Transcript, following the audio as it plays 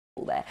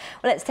there.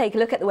 Well, let's take a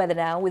look at the weather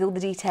now with all the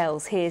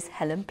details. Here's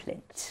Helen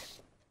Plint.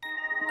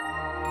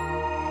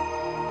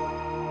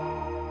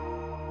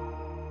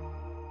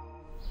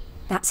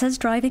 That's us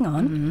driving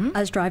on,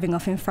 us driving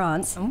off in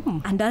France,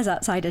 and us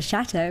outside a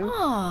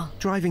chateau.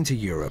 Driving to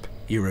Europe.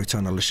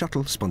 Eurotunnel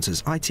Shuttle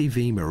sponsors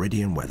ITV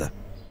Meridian weather.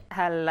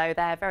 Hello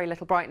there. Very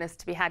little brightness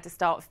to be had to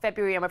start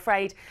February, I'm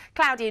afraid.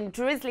 Cloudy and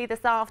drizzly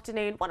this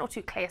afternoon, 1 or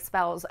 2 clear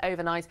spells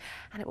overnight,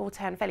 and it will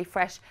turn fairly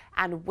fresh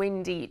and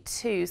windy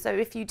too. So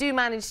if you do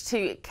manage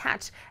to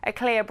catch a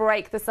clear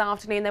break this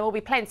afternoon, there will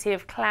be plenty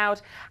of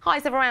cloud.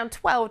 Highs of around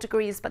 12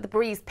 degrees, but the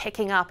breeze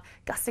picking up,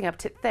 gusting up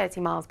to 30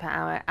 miles per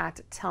hour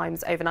at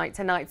times overnight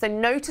tonight. So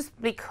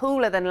noticeably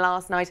cooler than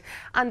last night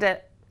under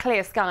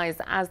clear skies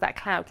as that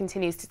cloud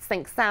continues to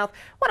sink south.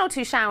 1 or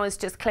 2 showers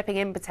just clipping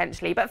in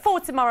potentially. But for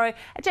tomorrow,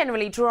 a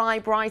generally dry,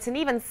 bright and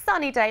even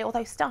sunny day,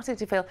 although starting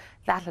to feel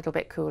that little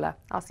bit cooler.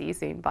 I'll see you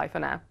soon. Bye for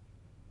now.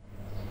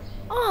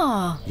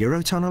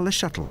 Eurotunnel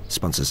Shuttle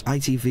sponsors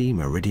ITV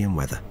Meridian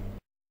weather.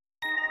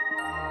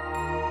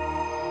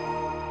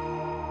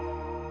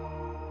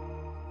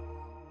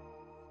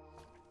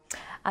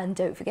 And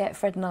don't forget,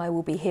 Fred and I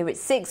will be here at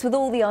 6 with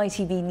all the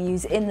ITV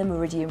news in the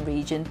Meridian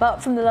region.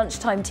 But from the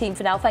lunchtime team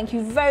for now, thank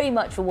you very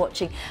much for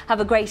watching.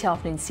 Have a great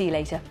afternoon. See you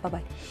later.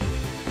 Bye-bye.